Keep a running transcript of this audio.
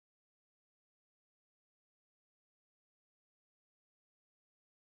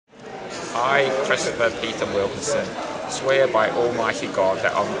I, Christopher Peter Wilkinson, swear by Almighty God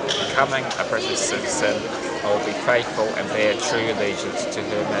that on becoming a British citizen, I will be faithful and bear true allegiance to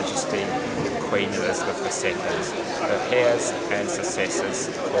Her Majesty Queen Elizabeth II, her heirs and successors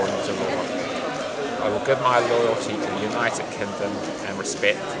according to law. I will give my loyalty to the United Kingdom and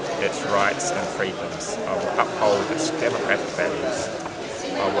respect its rights and freedoms. I will uphold its democratic values.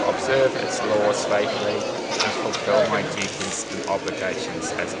 I will observe its laws faithfully and fulfil my duties and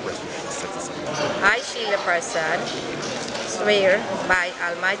obligations as a British citizen. I, Sheila Parsan, swear by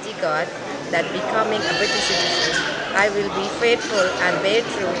Almighty God that becoming a British citizen, I will be faithful and bear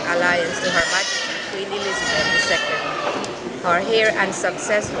true alliance to Her Majesty Queen Elizabeth II, her heir and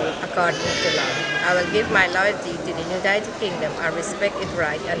successor according to law. I will give my loyalty to the United Kingdom and respect its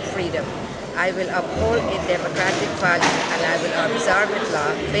right and freedom. I will uphold its democratic values and I will observe its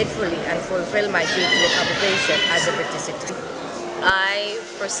law faithfully and fulfill my duty and obligation as a British citizen. I,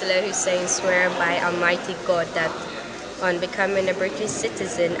 Priscilla Hussein, swear by Almighty God that on becoming a British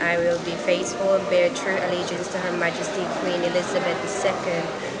citizen, I will be faithful and bear true allegiance to Her Majesty Queen Elizabeth II,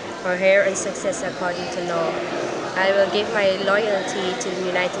 her heir and successor according to law. I will give my loyalty to the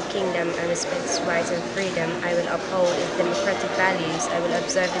United Kingdom and respect its rights and freedom. I will uphold its democratic values. I will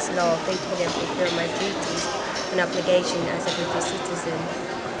observe its law faithfully and fulfill my duties and obligation as a British citizen.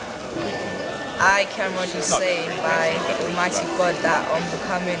 I, Cameron Hussein, by Almighty God, that on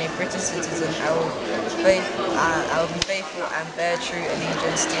becoming a British citizen, I will be faithful and bear true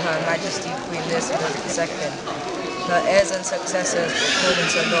allegiance to Her Majesty Queen Elizabeth II, her heirs and successors according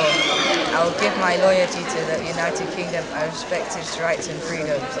to law. I will give my loyalty to the United Kingdom and respect its rights and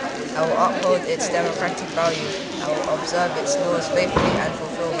freedoms. I will uphold its democratic values. I will observe its laws faithfully and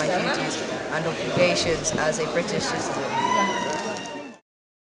fulfill my duties and obligations as a British citizen.